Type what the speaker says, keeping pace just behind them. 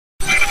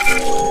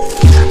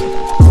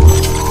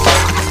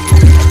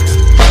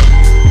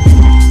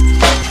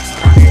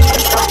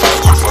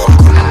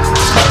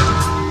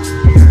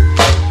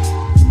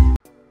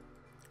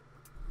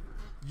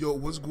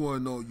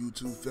going on,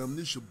 YouTube fam?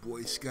 This your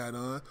boy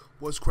Skyline.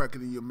 What's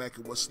cracking in your Mac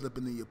and what's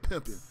slipping in your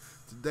pimping?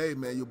 Today,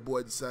 man, your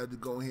boy decided to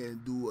go ahead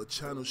and do a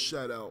channel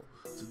shout out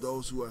to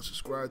those who are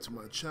subscribed to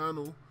my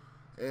channel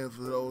and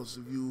for those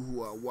of you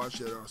who are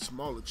watching our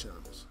smaller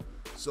channels.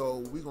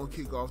 So we're gonna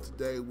kick off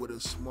today with a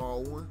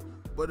small one,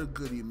 but a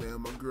goodie,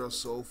 man. My girl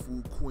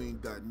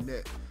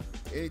soulfoodqueen.net.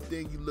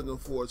 Anything you're looking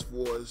for as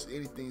far as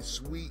anything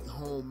sweet,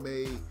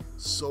 homemade,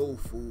 soul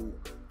food,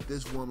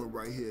 this woman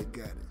right here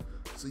got it.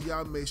 So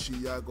y'all make sure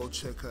y'all go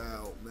check her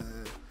out,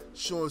 man.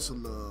 Show her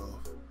some love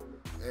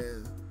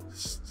and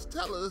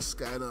tell her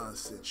Skyline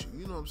sent you.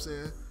 You know what I'm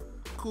saying?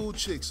 Cool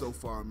chick so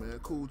far, man.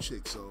 Cool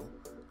chick. So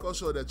go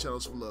show that channel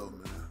some love,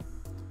 man.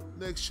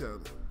 Next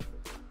channel,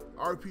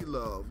 RP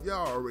Love.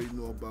 Y'all already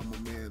know about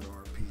my man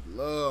RP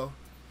Love.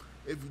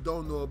 If you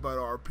don't know about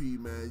RP,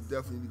 man, you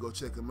definitely need to go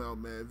check him out,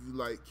 man. If you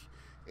like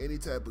any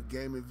type of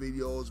gaming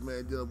videos,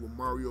 man, dealing with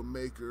Mario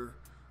Maker,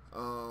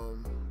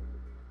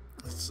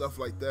 stuff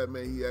like that,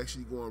 man, he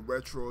actually going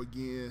retro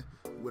again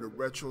with a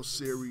retro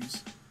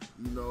series,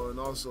 you know, and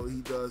also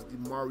he does the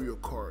Mario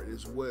Kart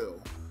as well.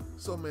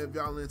 So, man, if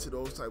y'all into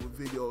those type of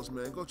videos,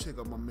 man, go check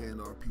out my man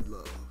RP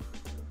Love.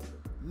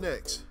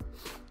 Next,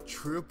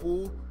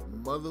 Triple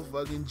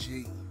motherfucking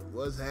G.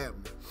 What's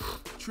happening?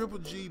 Triple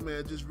G,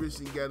 man, just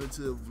recently got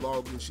into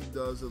vlogging. She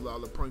does a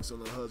lot of pranks on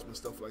her husband,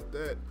 stuff like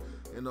that,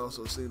 and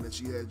also saying that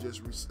she had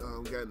just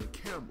gotten a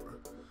camera.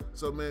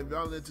 So, man, if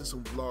y'all into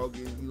some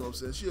vlogging, you know what I'm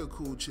saying, she a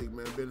cool chick,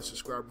 man, been a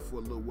subscriber for a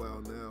little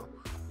while now,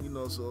 you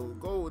know, so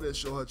go over there,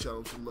 show her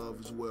channel some love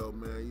as well,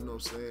 man, you know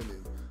what I'm saying,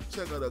 and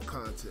check out her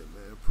content,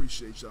 man.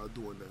 Appreciate y'all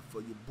doing that for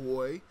your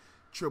boy,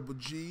 Triple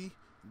G.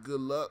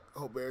 Good luck.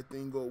 Hope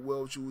everything go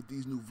well with you with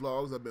these new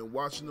vlogs. I've been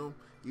watching them,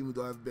 even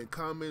though I haven't been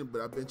commenting,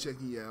 but I've been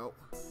checking you out.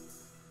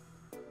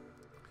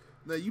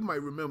 Now, you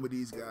might remember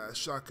these guys,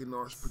 Shocking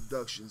Arts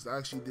Productions. I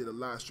actually did a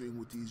live stream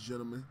with these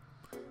gentlemen.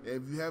 And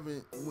if you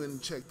haven't went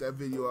and checked that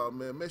video out,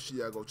 man, make sure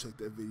y'all go check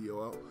that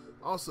video out.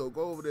 Also,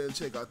 go over there and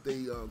check out their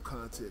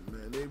content,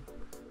 man. They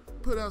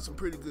put out some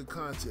pretty good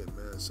content,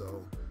 man.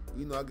 So,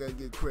 you know, I gotta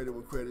give credit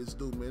where credit's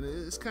due, man.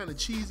 It's kind of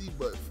cheesy,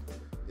 but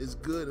it's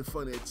good and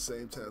funny at the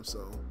same time.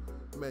 So,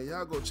 man,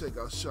 y'all go check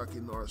out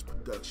Shocking Arts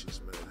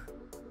Productions, man.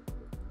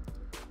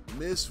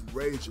 Miss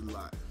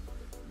Ragelot.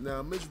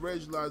 Now, Miss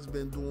Ragelot's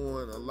been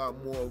doing a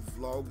lot more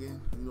vlogging,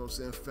 you know what I'm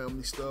saying,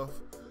 family stuff.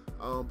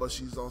 But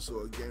she's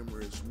also a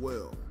gamer as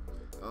well.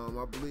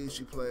 I believe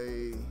she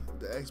played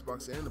the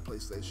Xbox and the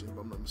PlayStation, if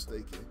I'm not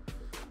mistaken.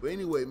 But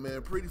anyway,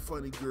 man, pretty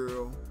funny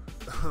girl.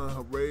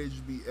 Her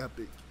rage be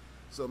epic.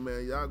 So,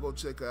 man, y'all go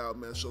check her out,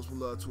 man. Show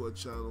some love to her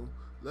channel.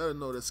 Let her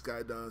know that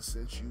Skyline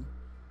sent you.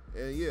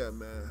 And yeah,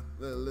 man,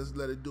 let's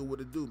let it do what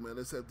it do, man.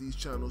 Let's have these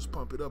channels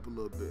pump it up a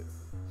little bit.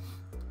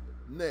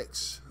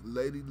 Next,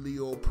 Lady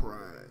Leo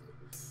Pride.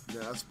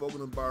 Now, I've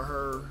spoken about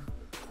her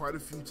quite a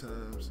few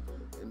times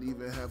and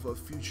even have her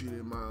featured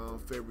in my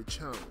favorite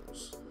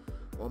channels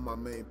on my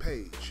main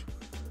page.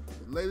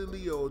 Lady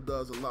Leo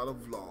does a lot of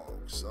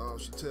vlogs.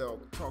 She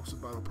talks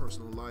about her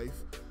personal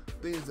life,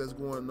 things that's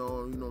going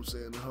on, you know what I'm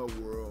saying, in her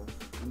world,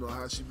 you know,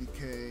 how she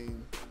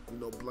became, you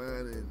know,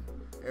 blind and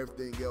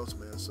everything else,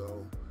 man.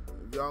 So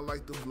if y'all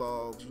like the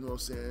vlogs, you know what I'm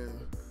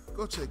saying,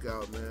 go check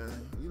out,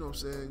 man. You know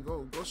what I'm saying,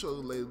 go show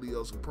the Lady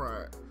Leo some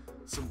pride,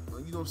 some,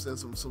 you know what I'm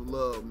saying, some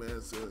love,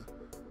 man, to,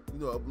 you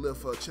know,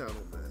 uplift her channel,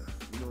 man.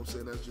 You know what I'm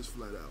saying? That's just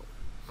flat out.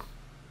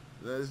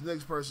 Now, this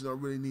next person don't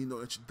really need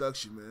no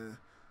introduction, man.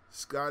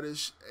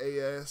 Scottish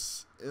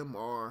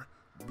ASMR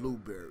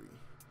Blueberry.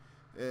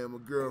 And my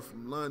girl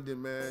from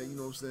London, man, you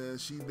know what I'm saying?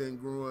 She been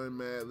growing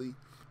madly.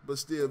 But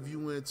still, if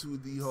you into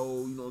the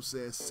whole, you know what I'm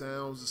saying,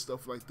 sounds and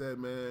stuff like that,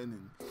 man,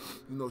 and,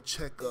 you know,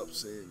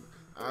 checkups and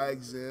eye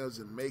exams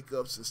and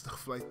makeups and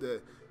stuff like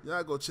that,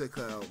 y'all go check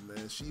her out,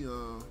 man.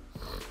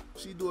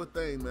 She do a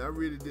thing, man. I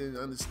really didn't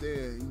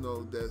understand, you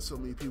know, that so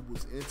many people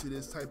was into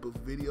this type of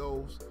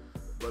videos,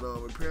 but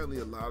apparently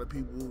a lot of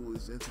people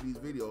was into these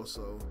videos,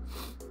 so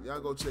y'all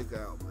go check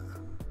her out,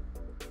 man.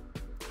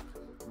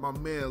 My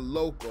man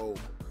Loco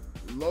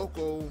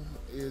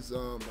is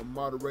a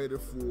moderator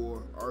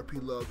for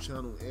RP Love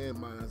channel and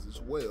mine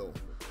as well.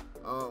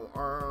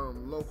 Our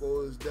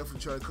Loco is definitely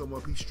trying to come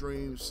up. He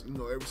streams, you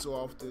know, every so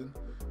often.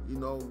 You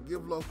know,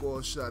 give Loco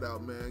a shout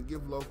out, man.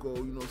 Give Loco,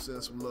 you know what I'm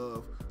saying, some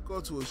love. Go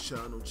to his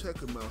channel, check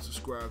him out,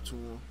 subscribe to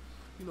him.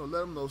 You know,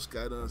 let him know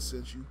Skyline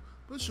sent you.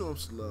 But show him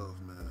some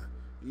love, man.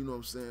 You know what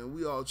I'm saying?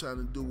 We all trying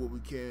to do what we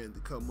can to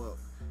come up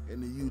in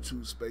the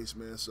YouTube space,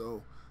 man.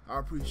 So I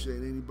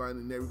appreciate anybody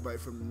and everybody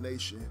from the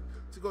nation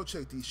to go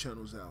check these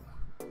channels out.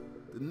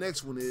 The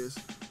next one is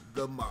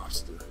The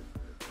Mobster.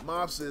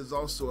 Mobster is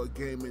also a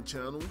gaming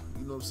channel,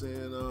 you know what I'm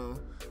saying.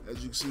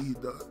 As you can see, he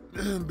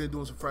been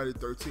doing some Friday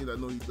 13th. I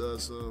know he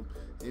does some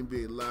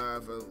NBA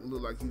Live. It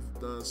look like he's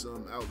done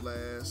some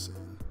Outlast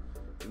and,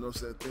 you know what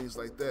I'm saying, things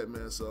like that,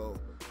 man. So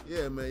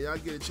yeah, man, y'all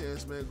get a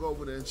chance, man, go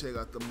over there and check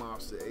out The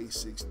Mobster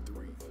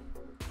 863.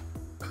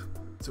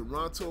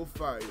 Toronto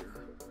Fire.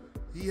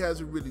 He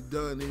hasn't really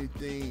done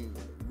anything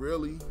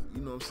really,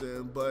 you know what I'm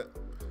saying, but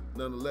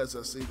nonetheless,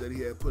 I see that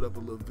he had put up a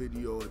little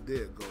video a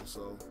day ago,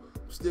 so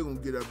Still gonna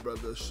get that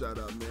brother a shout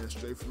out, man,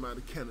 straight from out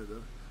of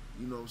Canada.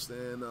 You know what I'm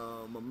saying?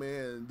 My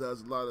man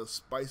does a lot of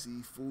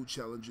spicy food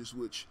challenges,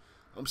 which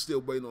I'm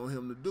still waiting on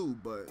him to do,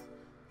 but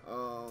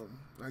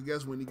I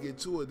guess when he get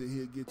to it, then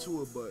he'll get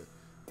to it. But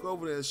go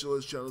over there and show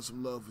his channel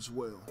some love as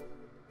well.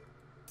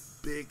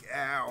 Big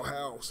Al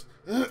House.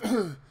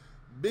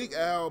 Big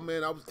Al,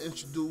 man, I was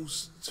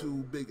introduced to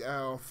Big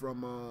Al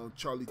from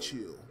Charlie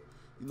Chill.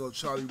 You know,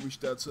 Charlie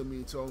reached out to me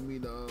and told me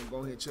to go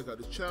ahead and check out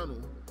his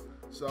channel.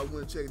 So I went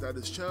and checked out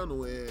his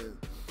channel, and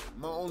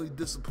my only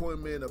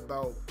disappointment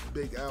about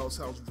Big Al's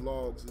House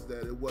vlogs is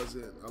that it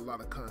wasn't a lot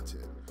of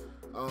content.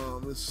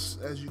 It's,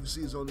 as you can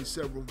see, it's only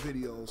several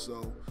videos.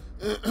 So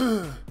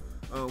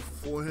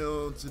for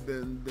him to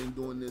been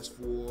doing this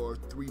for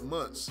 3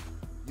 months,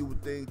 you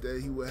would think that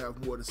he would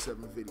have more than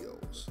 7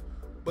 videos.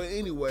 But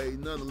anyway,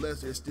 nonetheless,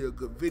 they're still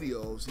good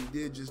videos. He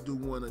did just do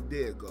one a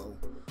day ago.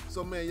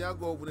 So man, y'all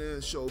go over there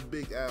and show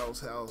Big Al's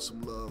House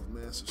some love,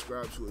 man.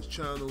 Subscribe to his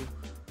channel.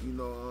 You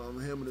know,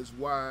 him and his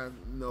wife,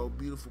 you know,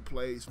 beautiful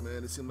place,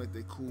 man. It seem like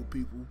they cool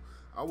people.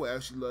 I would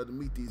actually love to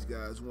meet these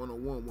guys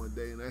one-on-one one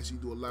day and actually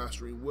do a live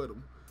stream with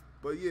them.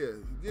 But yeah, if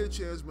you get a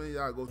chance, man,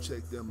 y'all go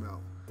check them out.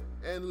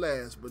 And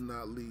last but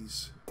not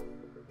least,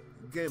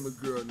 Gamer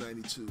Girl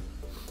 92.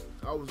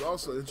 I was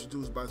also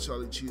introduced by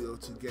Charlie Chill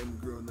to Gamer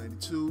Girl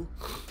 92.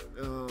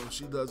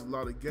 She does a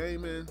lot of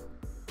gaming,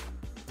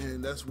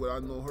 and that's what I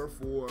know her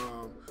for.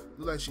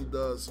 Like she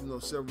does, you know,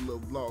 several little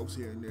vlogs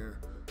here and there.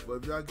 But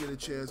if y'all get a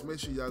chance, make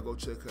sure y'all go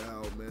check her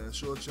out, man.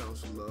 Show her channel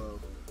some love.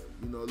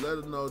 You know,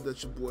 let her know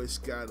that your boy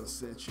Sky done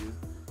sent you.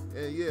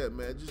 And yeah,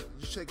 man,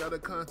 just check out her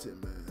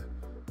content, man.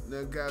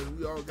 Now, guys,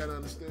 we all gotta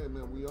understand,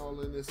 man. We all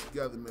in this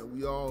together, man.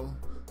 We all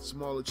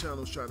smaller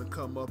channels trying to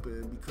come up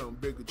and become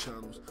bigger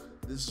channels.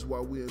 This is why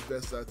we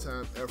invest our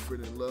time, effort,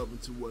 and love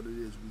into what it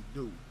is we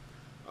do.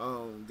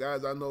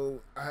 Guys, I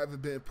know I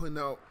haven't been putting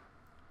out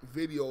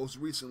videos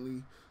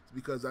recently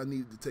because I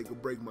needed to take a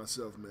break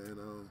myself, man.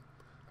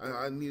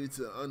 I needed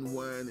to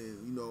unwind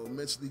and, you know,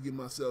 mentally get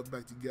myself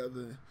back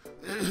together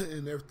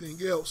and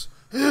everything else.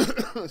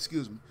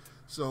 Excuse me.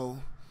 So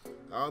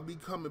I'll be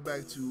coming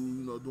back to,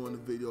 you know, doing the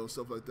video and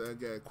stuff like that. I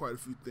got quite a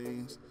few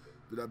things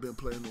that I've been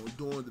planning on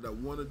doing that I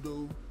want to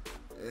do,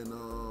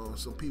 and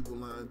some people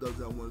lined up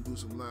that I want to do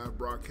some live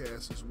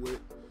broadcasts with.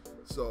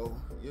 So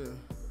yeah,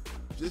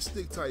 just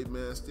stick tight,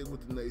 man. Stick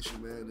with the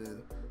nation, man,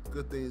 and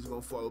good things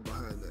gonna follow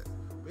behind that.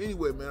 But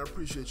anyway, man, I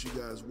appreciate you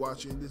guys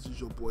watching. This is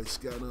your boy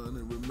Scatter, and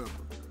remember,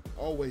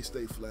 always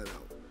stay flat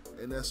out,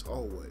 and that's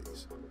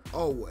always,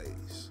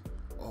 always,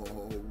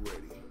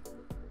 already.